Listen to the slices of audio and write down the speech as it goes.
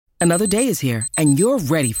Another day is here, and you're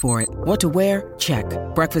ready for it. What to wear? Check.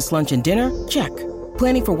 Breakfast, lunch, and dinner? Check.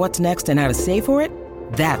 Planning for what's next and how to save for it?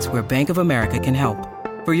 That's where Bank of America can help.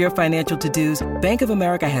 For your financial to-dos, Bank of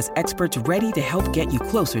America has experts ready to help get you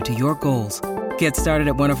closer to your goals. Get started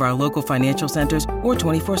at one of our local financial centers or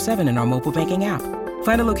 24/7 in our mobile banking app.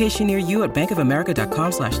 Find a location near you at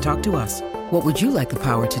bankofamerica.com/talktous. What would you like the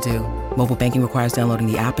power to do? Mobile banking requires downloading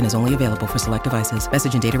the app and is only available for select devices.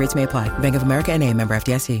 Message and data rates may apply. Bank of America N.A., member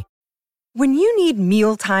FDIC. When you need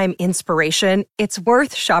mealtime inspiration, it's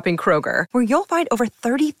worth shopping Kroger, where you'll find over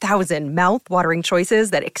 30,000 mouth-watering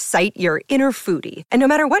choices that excite your inner foodie. And no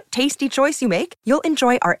matter what tasty choice you make, you'll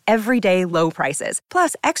enjoy our everyday low prices,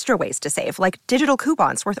 plus extra ways to save, like digital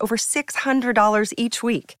coupons worth over $600 each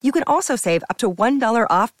week. You can also save up to $1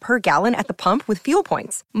 off per gallon at the pump with fuel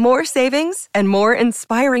points. More savings and more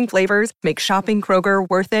inspiring flavors make shopping Kroger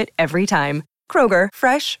worth it every time. Kroger,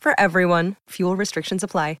 fresh for everyone. Fuel restrictions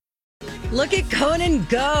apply. Look at Conan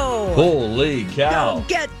go. Holy cow. Go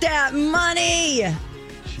get that money.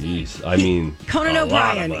 Jeez. I mean, Conan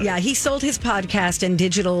O'Brien. Yeah, he sold his podcast and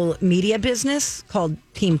digital media business called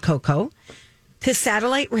Team Coco to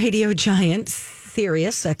satellite radio giant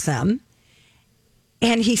Sirius XM.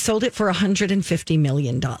 And he sold it for $150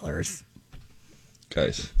 million. Guys.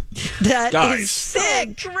 That is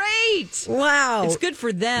sick. Oh, great. Wow. It's good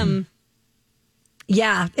for them.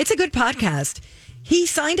 Yeah, it's a good podcast. He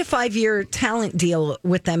signed a 5-year talent deal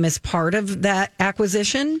with them as part of that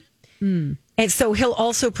acquisition. And so he'll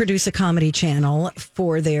also produce a comedy channel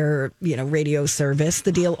for their, radio service.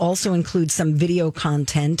 The deal also includes some video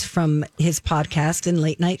content from his podcast and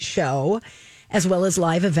late night show, as well as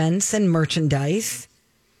live events and merchandise.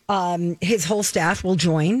 His whole staff will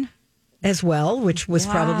join as well, which was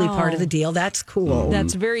probably part of the deal. That's cool.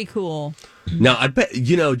 That's very cool. Now, I bet,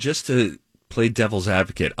 just to play devil's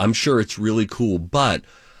advocate, I'm sure it's really cool, but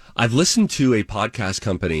I've listened to a podcast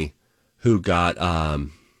company who got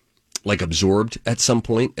absorbed at some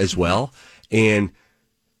point as well, and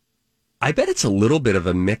I bet it's a little bit of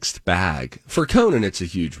a mixed bag. For Conan, it's a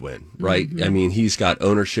huge win, right? I mean, he's got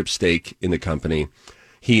ownership stake in the company.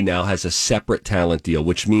 He now has a separate talent deal,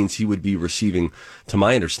 which means he would be receiving, to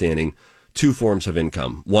my understanding, 2 forms of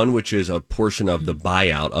income. One, which is a portion of the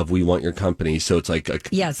buyout of We Want Your Company. So it's like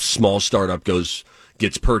a small startup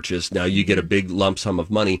gets purchased. Now you get a big lump sum of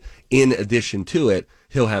money. In addition to it,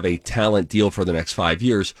 he'll have a talent deal for the next 5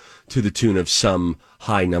 years to the tune of some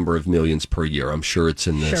high number of millions per year. I'm sure it's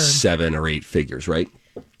in the 7 or 8 figures, right?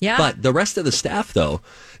 Yeah. But the rest of the staff, though,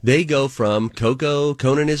 they go from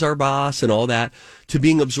Conan is our boss and all that to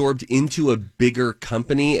being absorbed into a bigger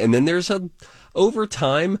company. And then over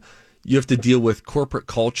time, you have to deal with corporate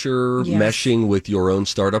culture meshing with your own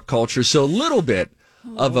startup culture. So a little bit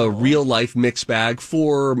of a real life mixed bag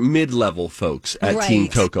for mid-level folks at Team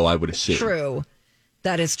Coco, I would assume. True.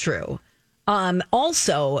 That is true.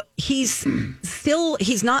 Also, he's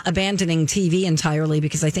not abandoning TV entirely,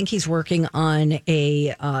 because I think he's working on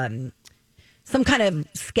some kind of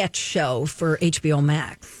sketch show for HBO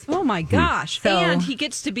Max. Oh my gosh. And he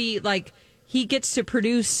gets to be he gets to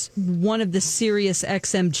produce one of the Sirius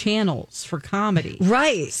XM channels for comedy.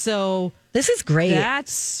 Right. So this is great.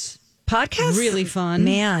 That's podcast really fun.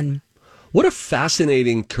 Man. What a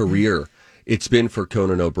fascinating career it's been for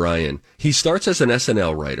Conan O'Brien. He starts as an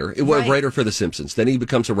SNL writer, a writer for The Simpsons. Then he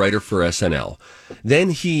becomes a writer for SNL. Then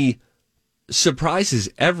he surprises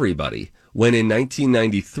everybody when in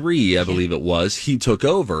 1993, I believe it was, he took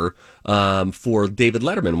over for David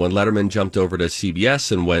Letterman when Letterman jumped over to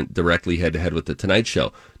CBS and went directly head-to-head with The Tonight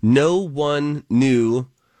Show. No one knew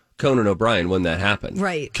Conan O'Brien when that happened.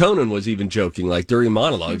 Right. Conan was even joking, during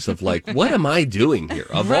monologues of what am I doing here?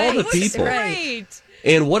 Of all the people. Right.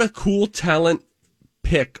 And what a cool talent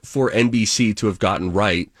pick for NBC to have gotten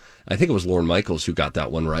right. I think it was Lorne Michaels who got that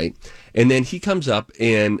one right. And then he comes up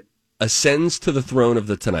and ascends to the throne of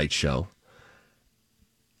The Tonight Show.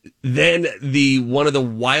 Then one of the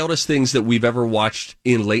wildest things that we've ever watched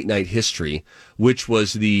in late night history, which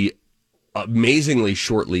was the amazingly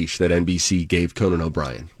short leash that NBC gave Conan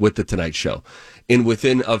O'Brien with The Tonight Show. And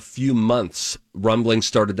within a few months, rumblings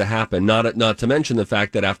started to happen, not to mention the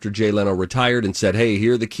fact that after Jay Leno retired and said, hey,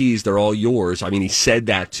 here are the keys, they're all yours. I mean, he said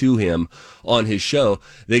that to him on his show.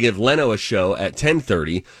 They give Leno a show at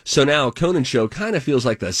 10:30. So now Conan's show kind of feels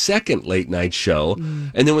like the second late night show.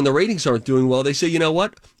 And then when the ratings aren't doing well, they say, you know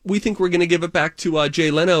what? We think we're going to give it back to Jay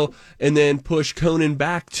Leno and then push Conan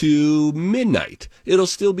back to midnight. It'll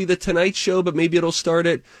still be the Tonight Show, but maybe it'll start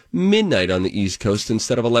at midnight on the East Coast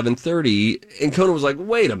instead of 11:30. And Conan was like,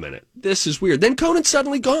 wait a minute, this is weird. Then Conan's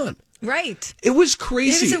suddenly gone. Right. It was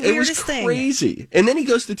crazy. It was the weirdest thing. Crazy. And then he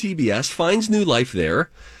goes to TBS, finds new life there.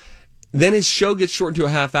 Then his show gets shortened to a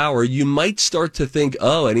half hour. You might start to think,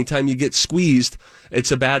 oh, anytime you get squeezed,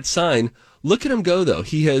 it's a bad sign. Look at him go, though.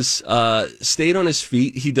 He has stayed on his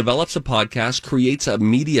feet. He develops a podcast, creates a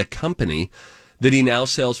media company that he now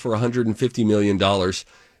sells for $150 million.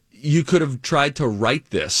 You could have tried to write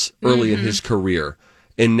this early in his career,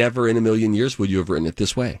 and never in a million years would you have written it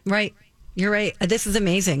this way. Right. You're right. This is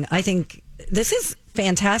amazing. I think this is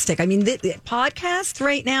fantastic. I mean, the podcasts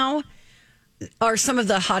right now are some of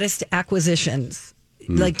the hottest acquisitions,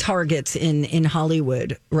 like targets in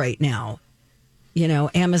Hollywood right now. You know,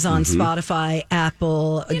 Amazon, Spotify,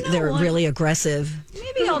 Apple, they're really aggressive.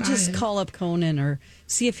 Maybe I'll just call up Conan or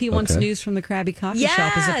see if he wants news from the Krabby Coffee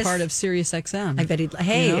Shop as a part of Sirius XM. I bet he'd,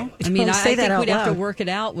 hey, I mean, I think we'd have to work it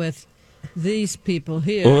out with these people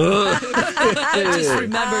here. I just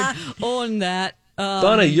remembered on that.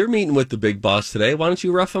 Donna, you're meeting with the big boss today. Why don't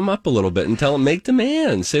you rough him up a little bit and tell him, make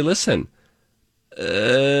demands. Say, listen,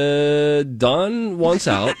 Dawn wants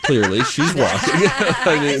out, clearly. She's walking.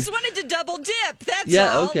 I just wanted to double dip. That's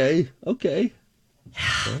all. Okay.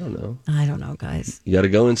 I don't know, guys. You got to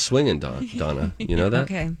go in swinging, Donna. You know that?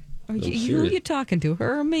 Okay. Who are you talking to,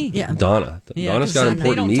 her or me? Yeah. Donna. Yeah, Donna's got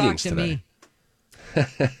important meetings today.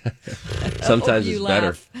 Sometimes it's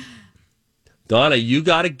better. Donna, you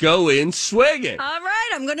got to go in swinging. All right,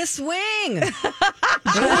 I'm going to swing.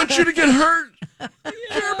 I don't want you to get hurt. I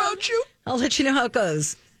care about you. I'll let you know how it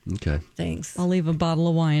goes. Okay. Thanks. I'll leave a bottle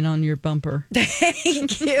of wine on your bumper.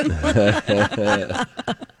 Thank you. And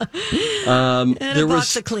a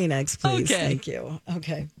box of Kleenex, please. Okay. Thank you.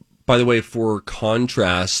 Okay. By the way, for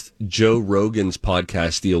contrast, Joe Rogan's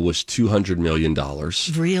podcast deal was $200 million.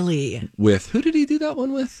 Really? With, who did he do that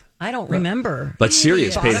one with? I don't remember. But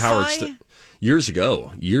Sirius paid Howard Spotify? Stern years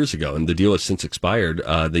ago, and the deal has since expired.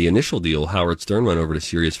 The initial deal, Howard Stern went over to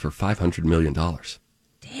Sirius for $500 million.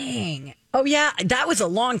 Dang. Oh, yeah. That was a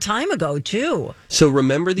long time ago, too. So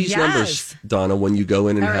remember these numbers, Donna, when you go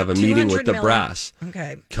in and have a meeting with the brass.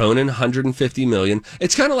 Okay. Conan, $150 million.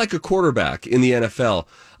 It's kind of like a quarterback in the NFL.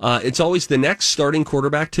 It's always the next starting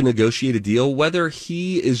quarterback to negotiate a deal, whether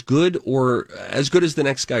he is good or as good as the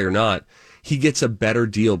next guy or not. He gets a better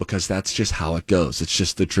deal because that's just how it goes. It's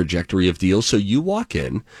just the trajectory of deals. So you walk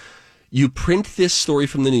in, you print this story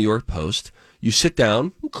from the New York Post, you sit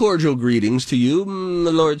down, cordial greetings to you,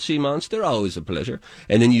 Lord Sea Monster, always a pleasure.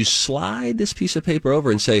 And then you slide this piece of paper over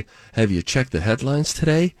and say, have you checked the headlines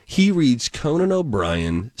today? He reads Conan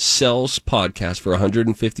O'Brien sells podcast for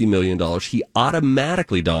 $150 million. He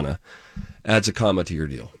automatically, Donna, adds a comma to your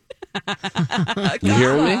deal. You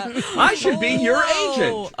hearing me? I should be your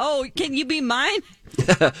agent. Oh, can you be mine?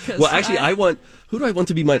 Well, actually, who do I want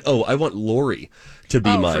to be mine? Oh, I want Lori to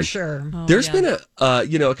be mine. For sure. There's been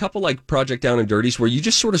a couple like Project Down and Dirties where you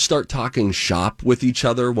just sort of start talking shop with each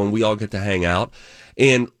other when we all get to hang out.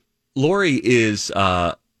 And Lori is,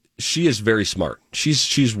 she is very smart.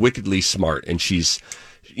 She's wickedly smart, and she's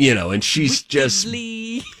just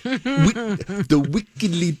the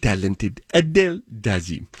wickedly talented Adele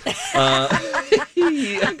Dazeem.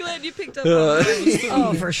 I'm glad you picked up on that.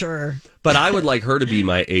 Oh, for sure. But I would like her to be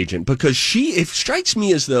my agent because it strikes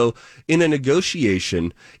me as though in a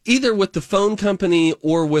negotiation, either with the phone company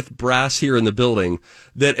or with brass here in the building,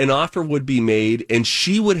 that an offer would be made and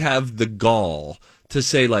she would have the gall to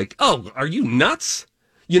say like, oh, are you nuts?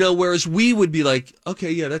 Whereas we would be like, okay,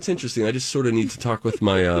 yeah, that's interesting. I just sort of need to talk with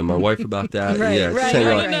my my wife about that.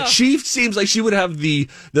 Right. She seems like she would have the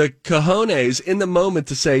cojones in the moment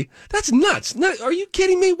to say, that's nuts. No, are you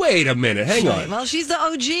kidding me? Wait a minute. Hang on. Well, she's the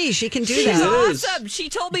OG. She can do She's that. awesome. She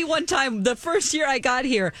told me one time, the first year I got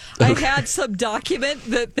here, I had some document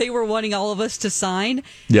that they were wanting all of us to sign.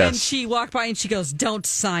 Yes. And she walked by and she goes, don't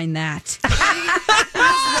sign that.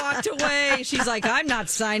 Just walked away. She's like, I'm not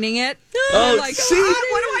signing it. I'm like, see?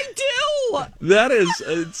 what do I do? That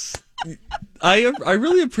is, I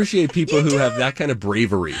really appreciate people who have that kind of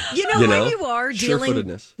bravery. When you are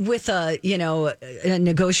dealing with a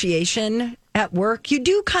negotiation at work, you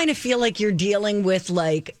do kind of feel like you're dealing with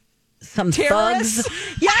like some terrorists?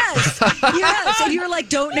 thugs. Yes. And you're like,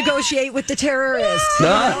 don't negotiate with the terrorists.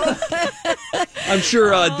 No. I'm sure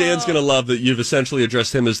Dan's going to love that you've essentially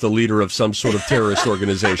addressed him as the leader of some sort of terrorist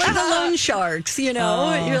organization. The loan sharks,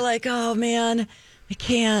 You're like, oh man, I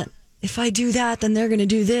can't. If I do that, then they're going to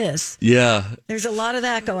do this. Yeah. There's a lot of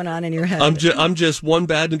that going on in your head. I'm just one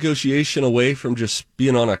bad negotiation away from just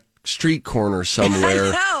being on a street corner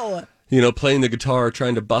somewhere. I know. Playing the guitar,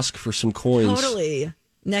 trying to busk for some coins. Totally.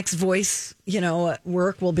 next voice,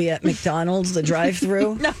 work will be at McDonald's, the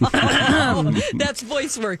drive-through. No, that's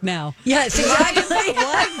voice work now. Yes, exactly.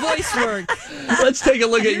 Live voice work. Let's take a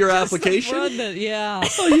look at your application. Yeah.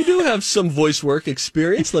 Oh, you do have some voice work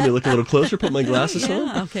experience. Let me look a little closer, put my glasses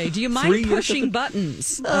on. Okay. Do you mind pushing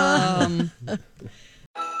buttons?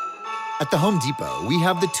 At the Home Depot, we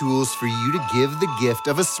have the tools for you to give the gift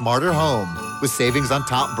of a smarter home with savings on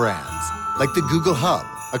top brands, like the Google Hub,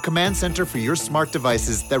 a command center for your smart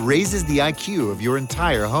devices that raises the IQ of your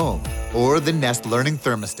entire home, or the Nest Learning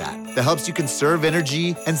Thermostat that helps you conserve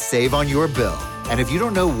energy and save on your bill. And if you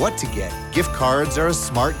don't know what to get, gift cards are a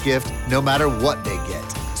smart gift no matter what they get.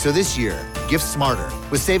 So this year, gift smarter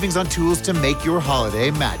with savings on tools to make your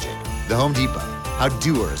holiday magic. The Home Depot, how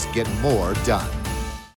doers get more done.